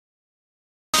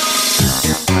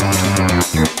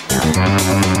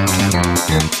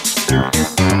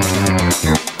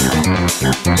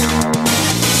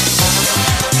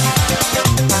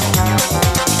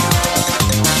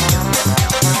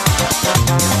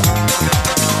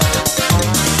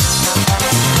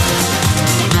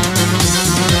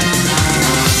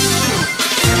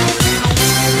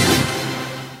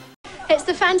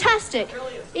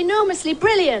enormously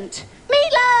brilliant.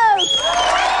 Meatloaf!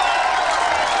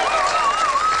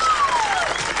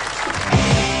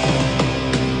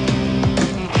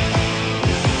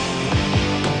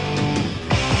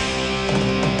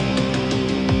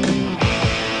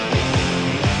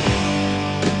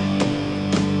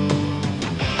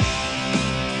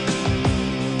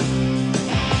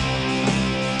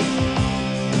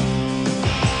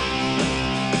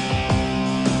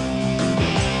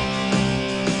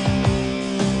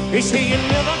 They say you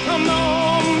never come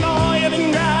home, boy, you've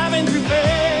been driving too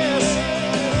fast.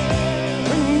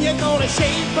 When you're gonna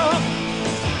shape up,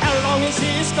 how long is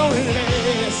this gonna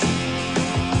last?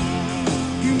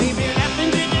 You may be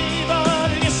laughing today,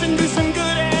 but listen to some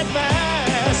good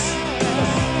advice.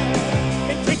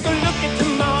 And take a look at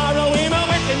tomorrow in a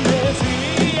working man's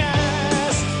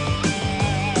eyes.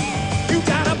 You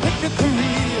gotta pick a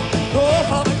career, go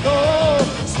for the goal,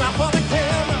 smile for the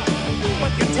camera, do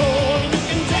what you're told.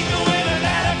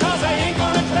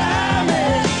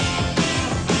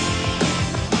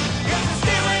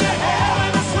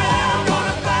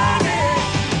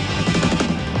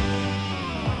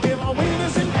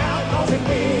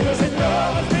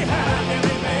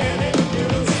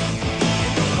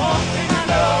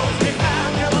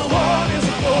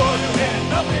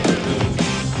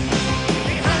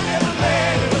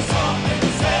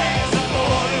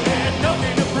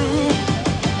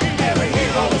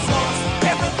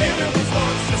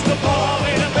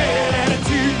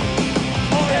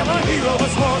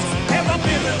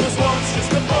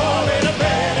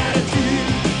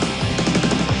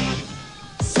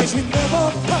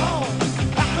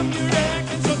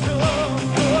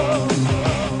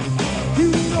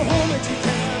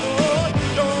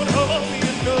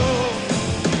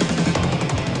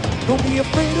 Don't be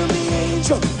afraid of the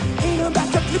angel, ain't about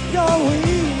to flip your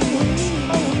wings.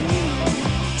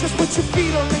 Just put your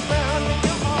feet on the ground and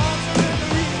your arms around the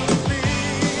real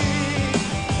thing.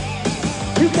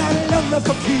 You gotta love me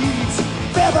for keeps,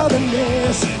 better than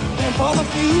this. And for the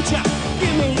future,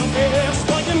 give me your best.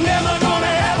 But you're never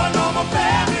gonna have a normal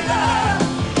family life.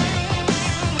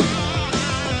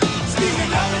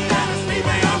 Sleeping up and down and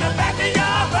sleeping on the back of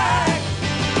your back.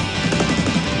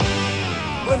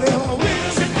 Well, there are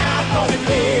winners and outlaws,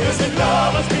 leaders and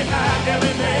lovers behind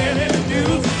every man in the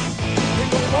news. And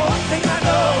the one thing I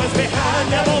know is behind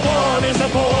every one is a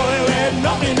boy who had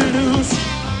nothing to lose.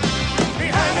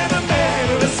 Behind every man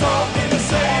who has something to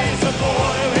say is a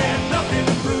boy who had nothing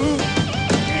to prove.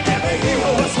 And every hero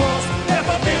was once,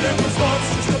 every villain was once,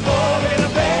 just a boy with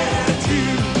a bad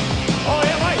attitude. Oh,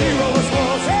 every hero was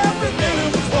once, every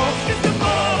villain was once, just a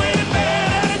boy with a bad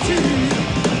attitude.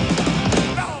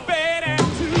 Bad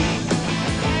attitude.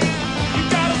 You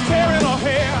got us tearing our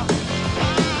hair.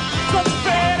 Such a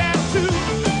bad attitude.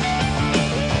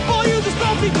 Boy, you just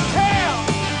don't even care.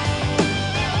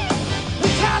 We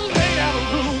tried to lay down the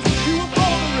rules. You were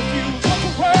born to refuse. What's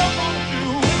the world gonna do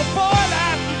with a boy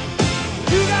like you?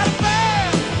 You got a bad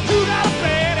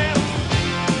attitude.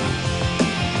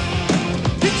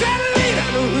 You tried to lay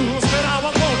down the rules, but I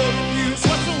was gonna refuse.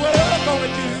 What's the world gonna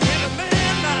do with a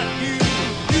man like you?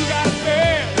 You got it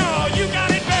bad. No, you got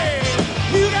it bad.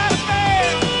 You got it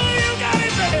bad. You got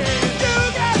it bad. You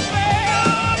got it bad.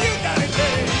 Oh, you got it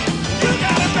bad. You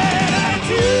got a bad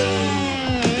attitude.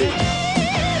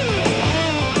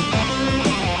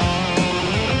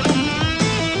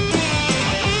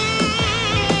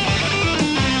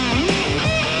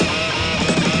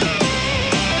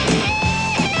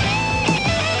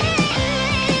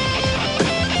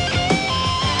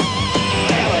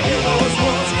 Every hero was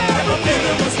once, every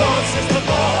villain was once, just a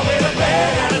boy with a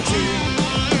bad attitude.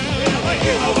 Every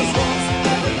hero was once,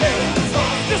 every villain was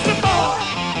once, just a boy.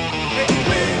 And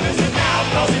winners and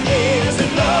outlaws and leaders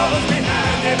and lovers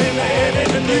behind every man in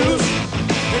the news.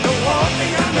 And the one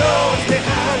thing I know is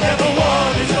behind every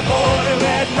one is a boy who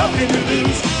had nothing to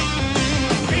lose.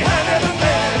 Behind every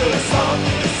man who has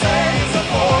something to say is a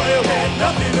boy who had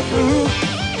nothing to prove.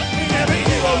 And every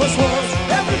hero was once,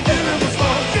 every villain was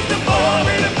once, just a boy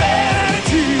with a bad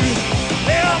attitude.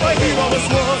 Every hero was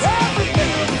once, every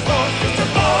villain was once, just a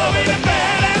boy with a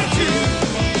bad attitude.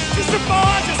 Just a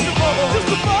boy, just a boy, just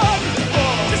a boy, just a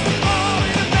boy, just a boy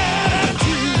with a bad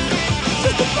attitude.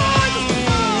 Just a boy, just a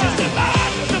boy, just a boy,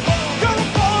 just a boy. You're a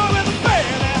boy with a bad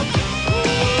attitude.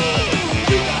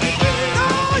 You got it bad.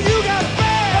 Oh, you got it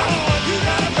bad. Oh, you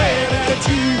got a bad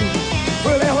attitude.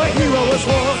 Well, every hero was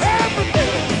once, every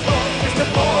villain was once, just a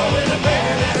boy with a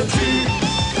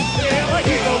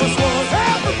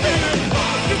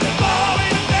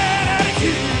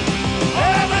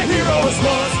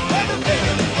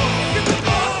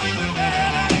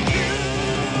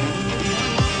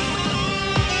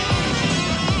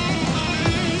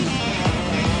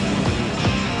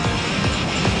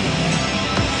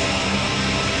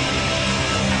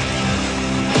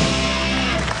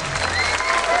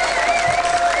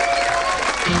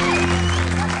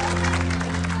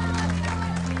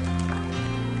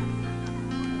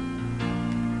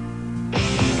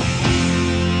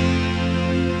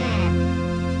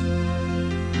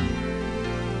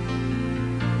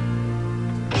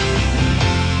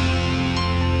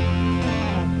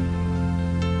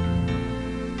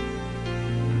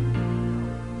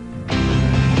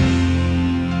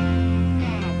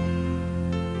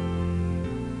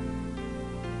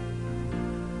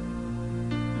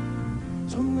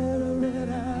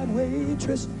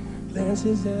waitress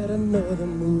glances at another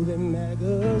movie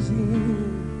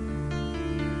magazine.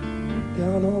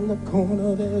 Down on the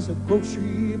corner there's a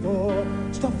grocery boy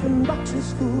stuffing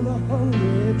boxes full of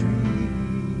hungry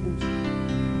dreams.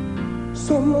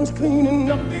 Someone's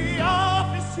cleaning up the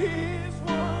offices,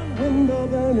 one window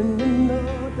burning in the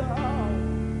dark.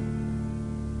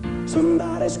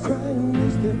 Somebody's crying,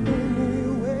 is there any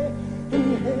way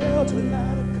in hell to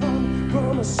light a come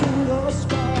from a single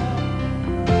spark?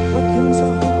 Working so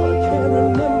hard I can't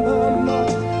remember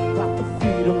much about the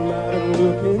freedom I'm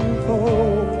looking for.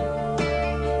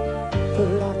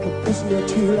 Felt like a prisoner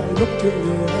till I looked in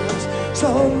your eyes,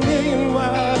 saw a million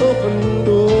wide open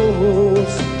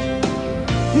doors.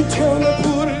 You tell me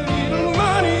put a little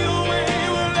money away,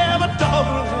 we'll have a dog,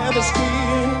 we'll have a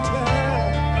screen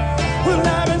time. Well,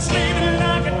 I've been sleeping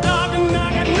like a dog and I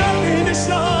got nothing to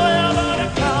show. How about a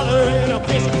collar and a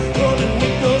fist for the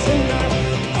nickels and dimes?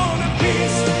 Want a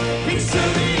piece of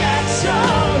the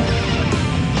action.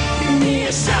 Give me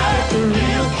a shot at the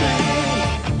real thing.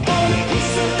 Want a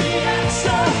piece of the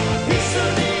action, piece of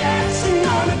the action.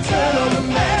 Gonna turn on the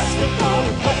mask,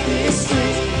 gonna cut these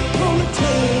strings. Gonna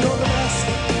turn on the mask,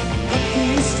 cut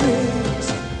these strings.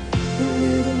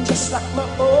 Living just like my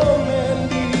old man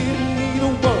did,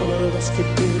 neither one of us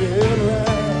could get it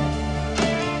right.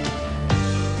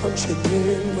 Punching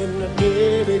in when the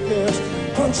day begins,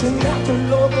 punching out the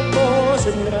local boys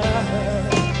at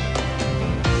night.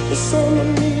 There's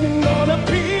someone leaning on a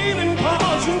peeling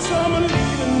pause and someone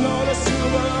leaning on a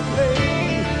silver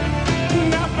plate.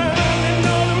 And I found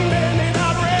another man that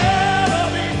I'd rather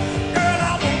be. Girl,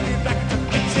 I won't be back to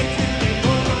execute you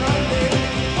on my day.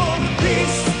 Want a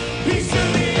piece of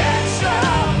the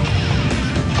action.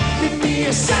 Give me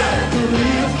a shot at the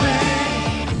real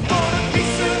thing. Want a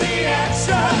piece of the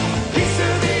action, piece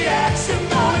of the action.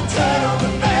 Gonna turn on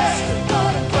the mask,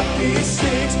 gonna cut these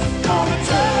strings. Gonna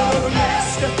turn on the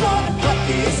mask, gonna cut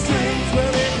these strings.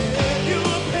 Well, they give you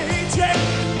a paycheck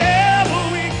every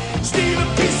week. Steal a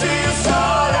piece of your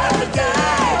soul every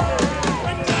day.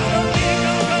 And I don't think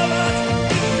I'll go much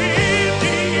in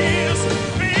 50 years.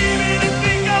 Baby,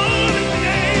 anything gonna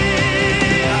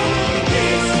change. I want a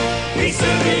piece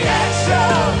of the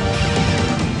action.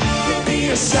 Give me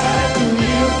a shot at the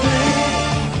real thing.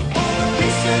 Want a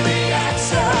piece of the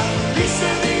action, piece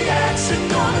of the action.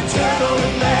 Gonna turn on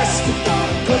the mask,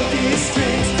 gonna cut these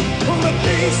strings. Want a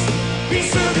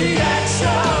piece of the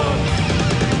action.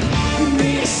 Give me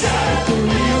a shot at the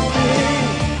real thing.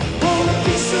 Want a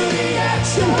piece of the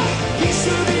action, piece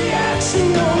of the action.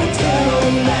 Gonna turn on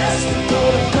the mask,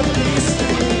 gonna cut these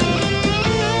strings.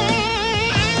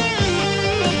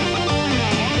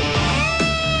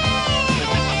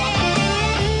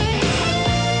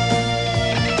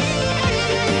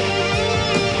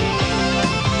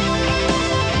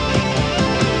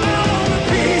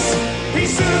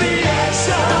 Piece of the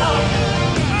action.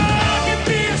 Give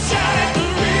me a shot at the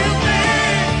real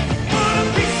thing. Want a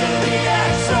piece of the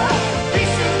action,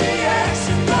 piece of the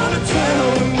action. Gonna turn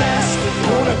on the mask,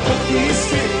 gonna cut these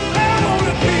strings. I want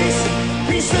a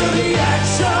piece of the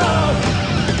action.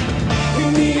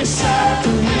 Give me a shot at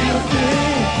the real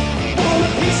thing. Want a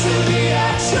piece of the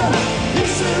action,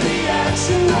 piece of the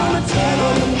action. Gonna turn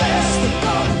on the mask,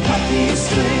 gonna cut these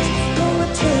strings. Gonna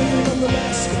turn on the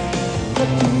mask,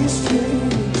 cut these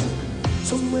strings.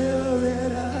 Somewhere a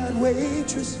red-eyed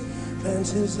waitress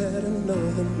glances at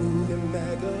another movie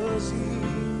magazine.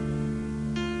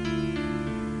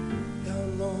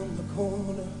 Down on the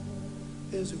corner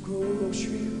there's a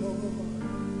grocery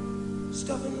boy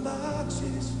stuffing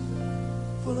boxes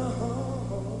full of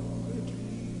hungry dreams.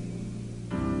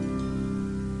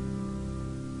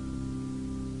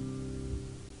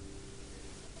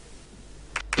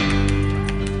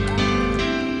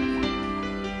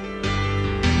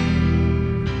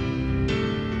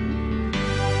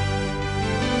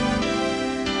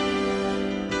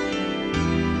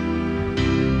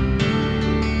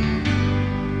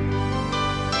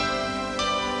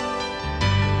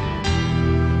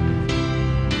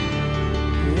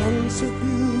 Once a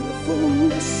beautiful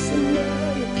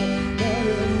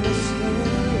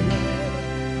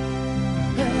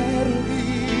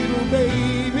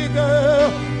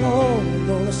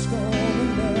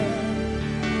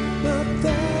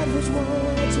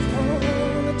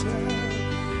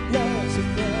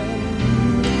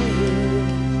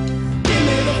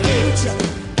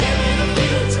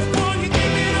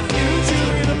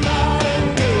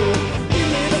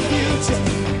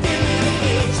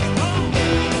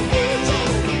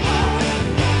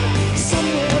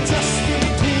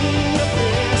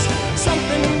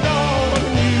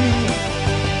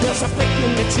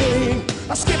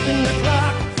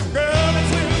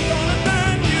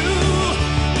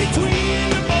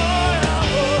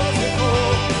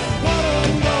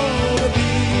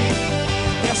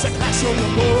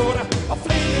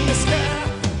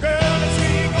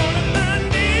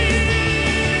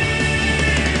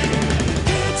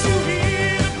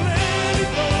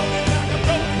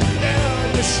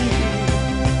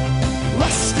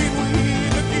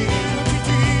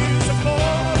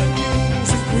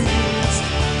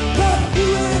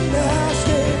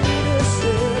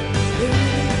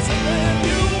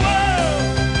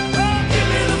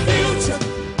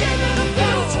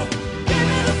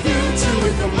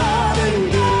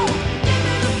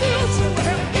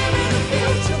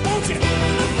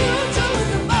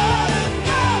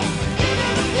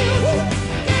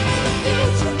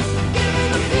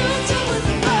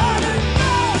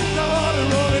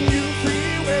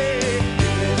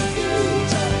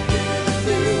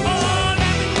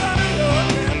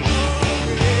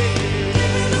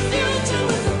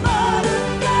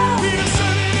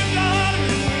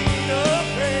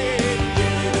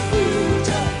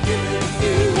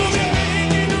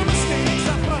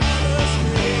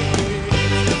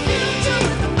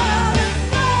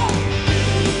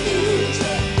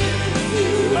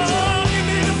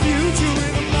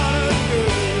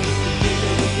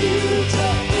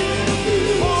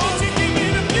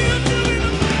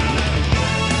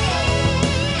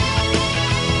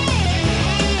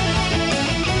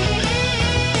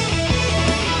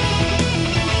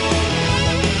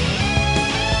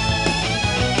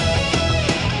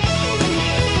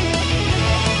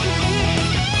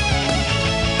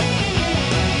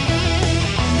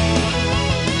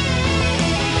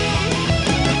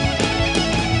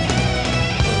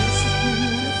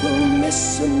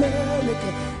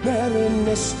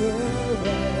Mr.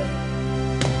 Right.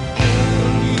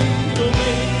 Little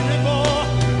baby boy,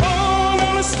 born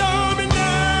on a stormy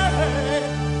night.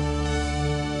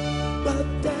 But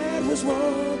that was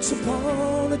once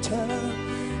upon a time.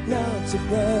 Now it's a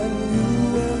brand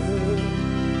new world.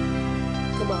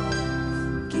 Come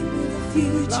on. Give me the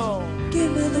future. Long.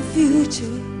 Give me the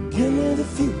future. Give me the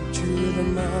future of the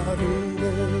modern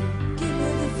world. Give me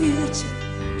the future.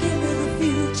 Give me the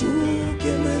future. Ooh,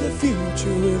 give me the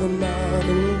future of the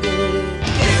modern world.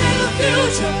 Give me the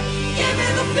future. Give me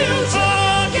the future.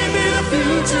 Oh, give me the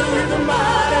future of the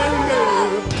modern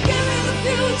world. Give me the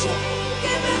future.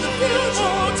 Give me the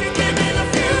future. Oh, to give me the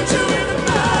future of the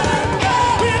modern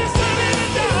world. With the sun and the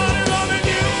dawn on the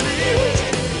new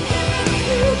future. Give me the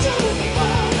future with the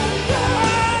modern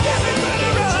girl. Everybody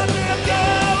run their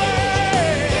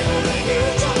going. Give me the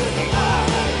future with the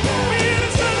modern girl. With the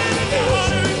sun and the dawn on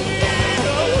the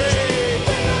new way.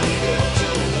 Give me the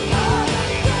future with the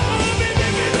modern girl. Oh, be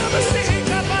thinking of a sing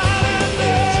that modern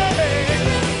day. Give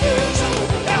me the future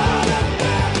with the modern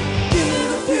girl. Give me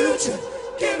the future.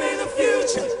 Give me the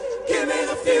future. Give me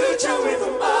the future with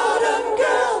a modern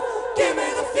girl. Give me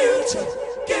the future.